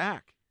yardage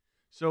back.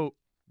 So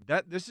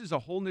this is a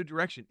whole new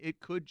direction.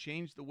 It could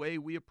change the way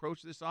we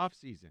approach this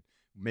offseason.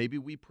 Maybe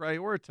we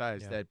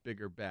prioritize that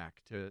bigger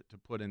back to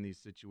put in these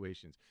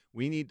situations.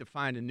 We need to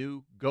find a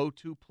new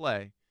go-to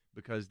play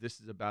because this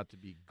is about to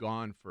be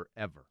gone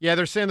forever. Yeah,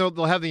 they're saying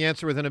they'll have the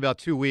answer within about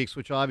 2 weeks,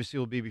 which obviously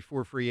will be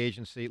before free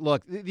agency.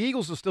 Look, the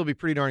Eagles will still be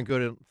pretty darn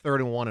good at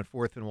 3rd and 1 and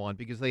 4th and 1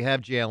 because they have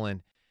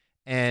Jalen.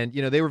 And,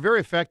 they were very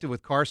effective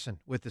with Carson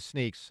with the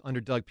sneaks under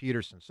Doug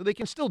Peterson. So they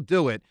can still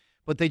do it,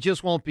 but they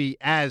just won't be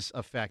as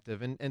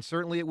effective. And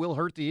certainly it will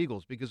hurt the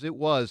Eagles because it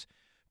was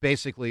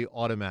basically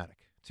automatic.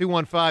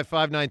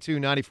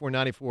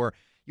 215-592-9494.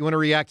 You want to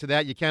react to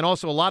that? You can.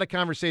 Also, a lot of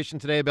conversation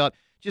today about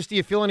just do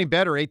you feel any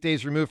better 8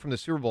 days removed from the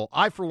Super Bowl?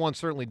 I, for one,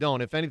 certainly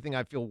don't. If anything,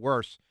 I feel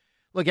worse.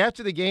 Look,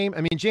 after the game,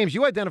 James,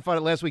 you identified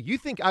it last week. You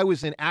think I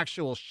was in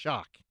actual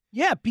shock.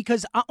 Yeah,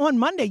 because on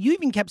Monday, you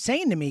even kept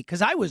saying to me,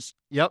 because I was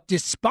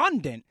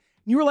despondent,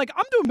 and you were like,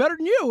 I'm doing better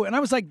than you. And I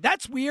was like,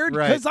 that's weird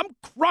because I'm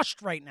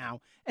crushed right now.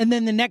 And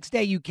then the next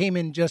day you came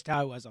in just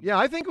how I was. Yeah,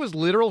 I think it was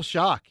literal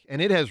shock, and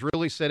it has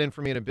really set in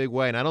for me in a big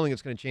way, and I don't think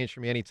it's going to change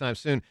for me anytime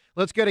soon.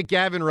 Let's go to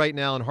Gavin right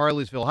now in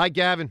Harleysville. Hi,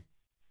 Gavin.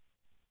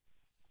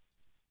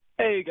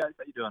 Hey guys,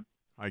 how you doing?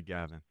 Hi,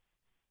 Gavin.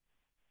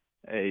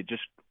 Hey,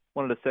 just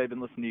wanted to say I've been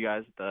listening to you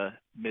guys at the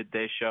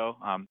midday show.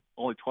 I'm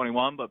only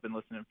 21, but I've been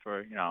listening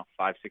for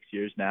 5-6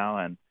 years now,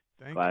 and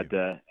glad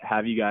to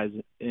have you guys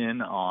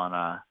in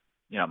on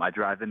my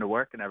drive into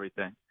work and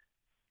everything.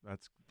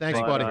 Thanks,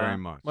 buddy. Very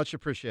much. Much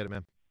appreciated,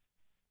 man.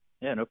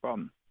 Yeah, no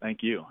problem. Thank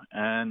you.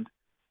 And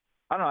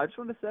I don't know, I just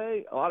wanted to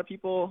say a lot of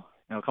people,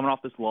 coming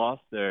off this loss,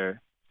 they're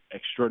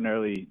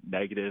extraordinarily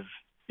negative,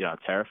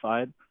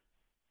 terrified.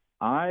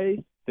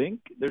 I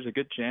think there's a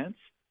good chance.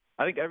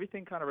 I think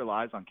everything kind of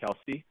relies on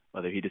Kelsey,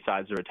 whether he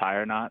decides to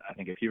retire or not. I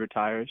think if he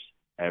retires,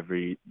 it's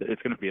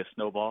going to be a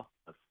snowball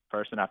of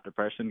person after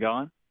person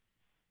going.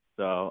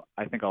 So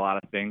I think a lot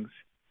of things.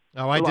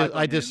 Oh,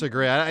 I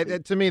disagree.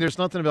 To me, there's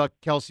nothing about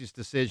Kelsey's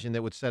decision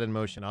that would set in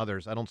motion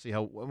others. I don't see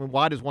how. I mean,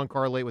 why does one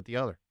correlate with the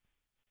other?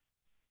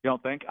 You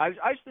don't think? I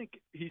just think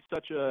he's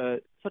such a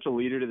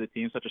leader to the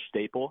team, such a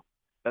staple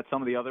that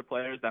some of the other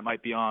players that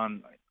might be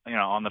on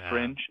the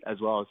fringe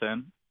as well as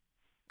him.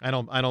 I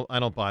don't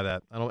buy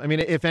that. I mean,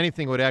 if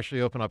anything, it would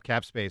actually open up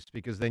cap space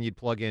because then you'd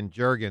plug in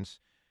Juergens,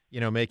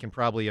 making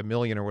probably $1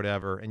 million or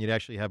whatever, and you'd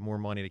actually have more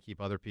money to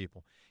keep other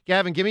people.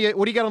 Gavin,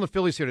 what do you got on the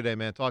Phillies here today,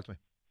 man? Talk to me.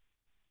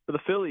 For the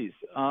Phillies,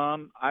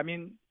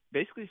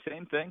 basically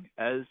same thing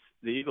as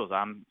the Eagles.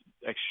 I'm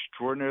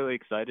extraordinarily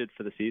excited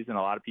for the season.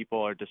 A lot of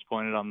people are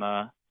disappointed on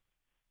the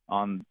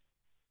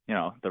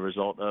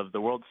result of the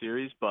World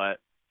Series,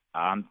 but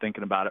I'm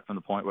thinking about it from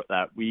the point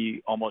that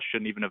we almost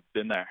shouldn't even have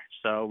been there.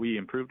 So we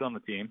improved on the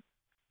team,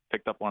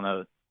 picked up one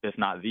of, if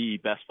not the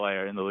best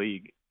player in the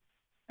league,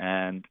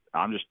 and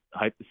I'm just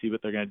hyped to see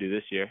what they're going to do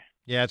this year.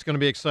 Yeah, it's going to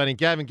be exciting.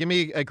 Gavin, give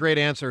me a great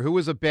answer. Who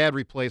was a bad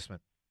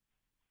replacement?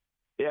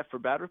 Yeah, for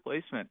bad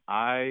replacement,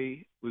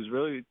 I was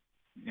really,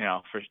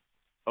 for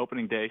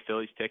opening day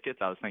Phillies tickets,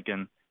 I was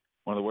thinking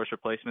one of the worst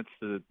replacements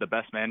to the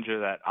best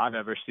manager that I've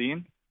ever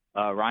seen,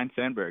 Ryan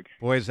Sandberg.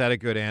 Boy, is that a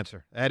good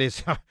answer. That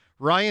is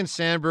Ryan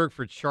Sandberg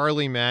for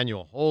Charlie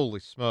Manuel. Holy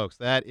smokes,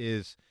 that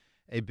is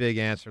a big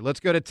answer. Let's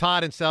go to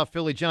Todd in South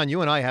Philly. John, you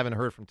and I haven't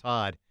heard from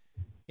Todd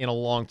in a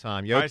long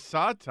time. I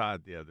saw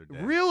Todd the other day.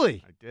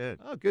 Really? I did.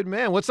 Oh, good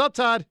man. What's up,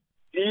 Todd?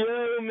 Yo,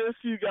 miss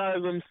you guys.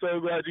 I'm so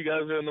glad you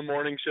guys are in the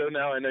morning show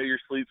now. I know your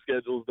sleep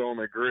schedules don't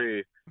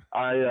agree.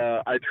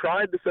 I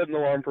tried to set an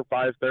alarm for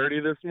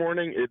 5:30 this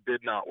morning. It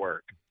did not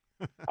work.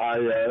 I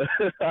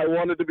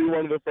wanted to be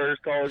one of the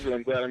first callers, and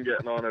I'm glad I'm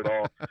getting on it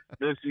all.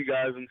 Miss you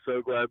guys. I'm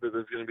so glad that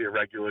there's going to be a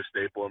regular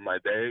staple in my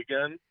day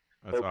again.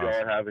 That's Hope awesome.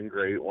 y'all are having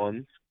great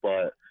ones.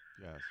 But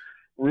Yes.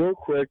 real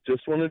quick,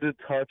 just wanted to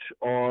touch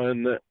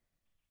on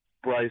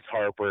Bryce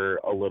Harper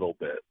a little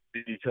bit.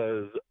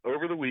 Because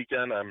over the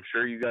weekend, I'm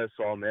sure you guys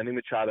saw Manny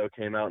Machado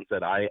came out and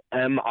said, I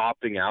am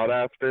opting out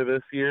after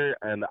this year.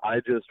 And I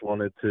just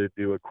wanted to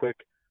do a quick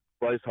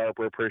Bryce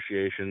Harper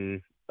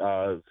appreciation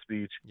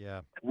speech.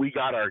 Yeah. We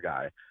got our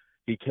guy.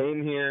 He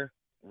came here.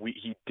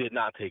 He did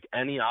not take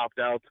any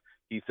opt-outs.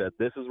 He said,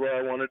 this is where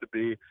I wanted to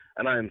be.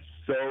 And I am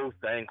so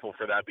thankful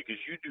for that because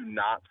you do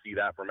not see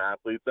that from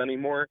athletes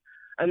anymore.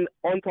 And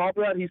on top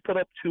of that, he's put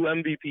up 2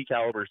 MVP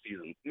caliber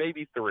seasons,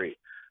 maybe 3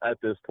 at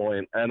this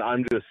point. And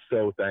I'm just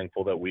so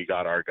thankful that we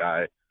got our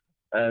guy.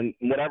 And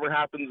whatever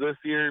happens this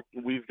year,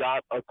 we've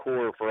got a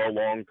core for a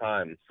long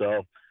time.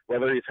 So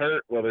whether he's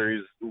hurt, whether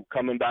he's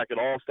coming back at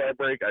All-Star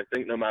break, I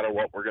think no matter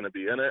what, we're going to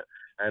be in it.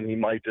 And he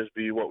might just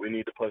be what we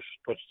need to push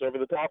us over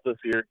the top this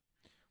year.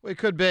 Well, it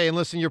could be. And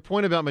listen, your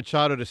point about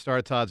Machado to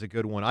start, Todd's a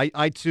good one.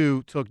 I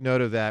too, took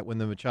note of that when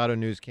the Machado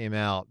news came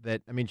out.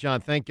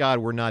 John, thank God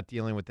we're not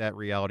dealing with that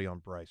reality on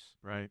Bryce.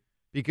 Right.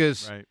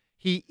 Because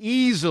he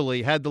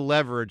easily had the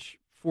leverage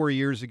 4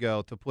 years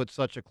ago to put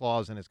such a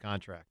clause in his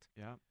contract.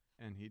 Yeah,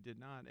 and he did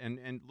not.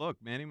 And look,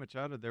 Manny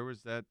Machado, there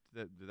was that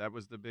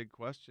was the big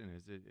question.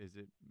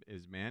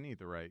 Is Manny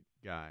the right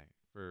guy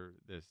for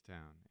this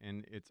town?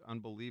 And it's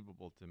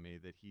unbelievable to me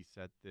that he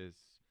set this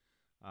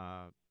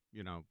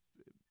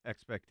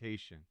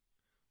expectation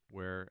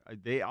where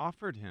they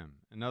offered him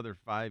another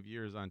 5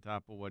 years on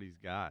top of what he's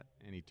got,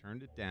 and he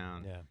turned it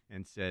down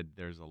and said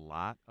there's a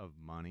lot of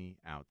money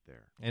out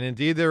there. And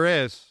indeed there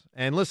is.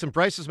 And listen,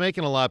 Bryce is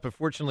making a lot, but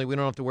fortunately we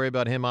don't have to worry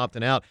about him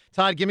opting out.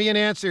 Todd, give me an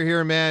answer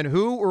here, man.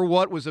 Who or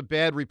what was a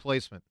bad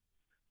replacement?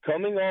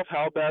 Coming off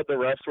how bad the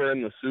refs were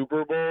in the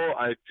Super Bowl,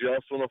 I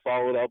just want to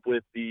follow it up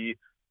with the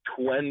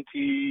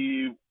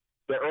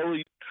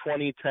early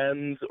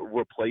 2010s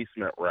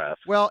replacement ref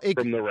from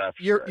the refs.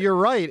 You're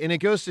right, and it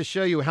goes to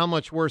show you how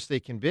much worse they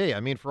can be. I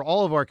mean, for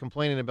all of our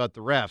complaining about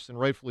the refs, and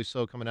rightfully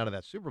so coming out of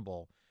that Super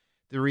Bowl,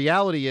 the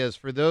reality is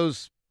for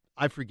those,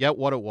 I forget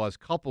what it was,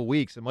 couple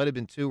weeks, it might have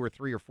been 2 or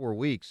 3 or 4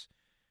 weeks,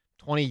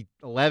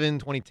 2011,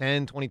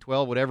 2010,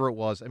 2012, whatever it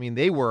was, I mean,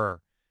 they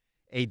were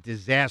a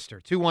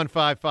disaster.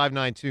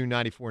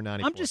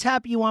 215-592-9494. I'm just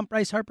happy you want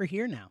Bryce Harper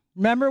here now.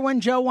 Remember when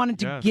Joe wanted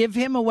to give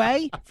him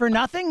away for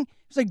nothing?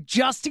 It's like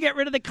just to get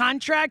rid of the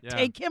contract,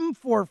 take him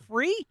for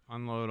free?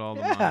 Unload all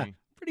the money.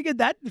 Pretty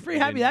good. Pretty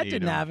happy that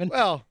didn't happen.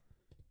 Well,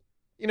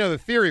 the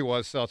theory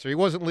was, Seltzer, he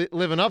wasn't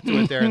living up to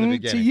it there in the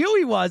beginning. To you,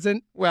 he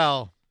wasn't.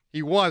 Well,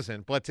 He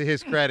wasn't, but to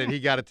his credit, he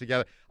got it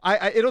together.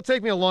 It'll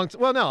take me a long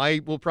time. Well, no, I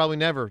will probably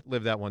never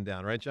live that one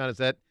down, right, John? Is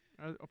that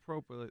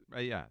appropriate?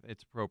 Yeah,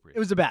 it's appropriate. It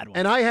was a bad one.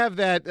 And I have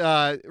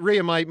that.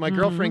 Rhea, my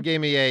girlfriend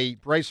gave me a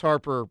Bryce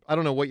Harper. I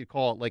don't know what you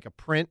call it, like a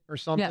print or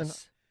something.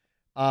 Yes.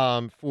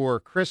 For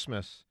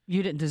Christmas.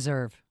 You didn't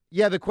deserve.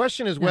 Yeah, the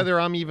question is whether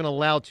I'm even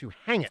allowed to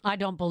hang it. I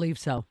don't believe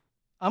so.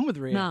 I'm with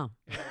Rhea. No.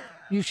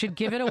 You should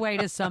give it away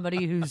to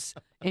somebody who's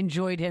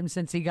enjoyed him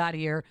since he got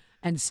here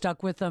and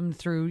stuck with him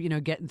through,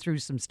 getting through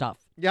some stuff.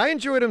 Yeah, I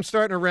enjoyed him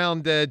starting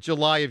around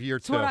July of year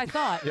 2. That's what I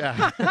thought.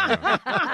 Yeah.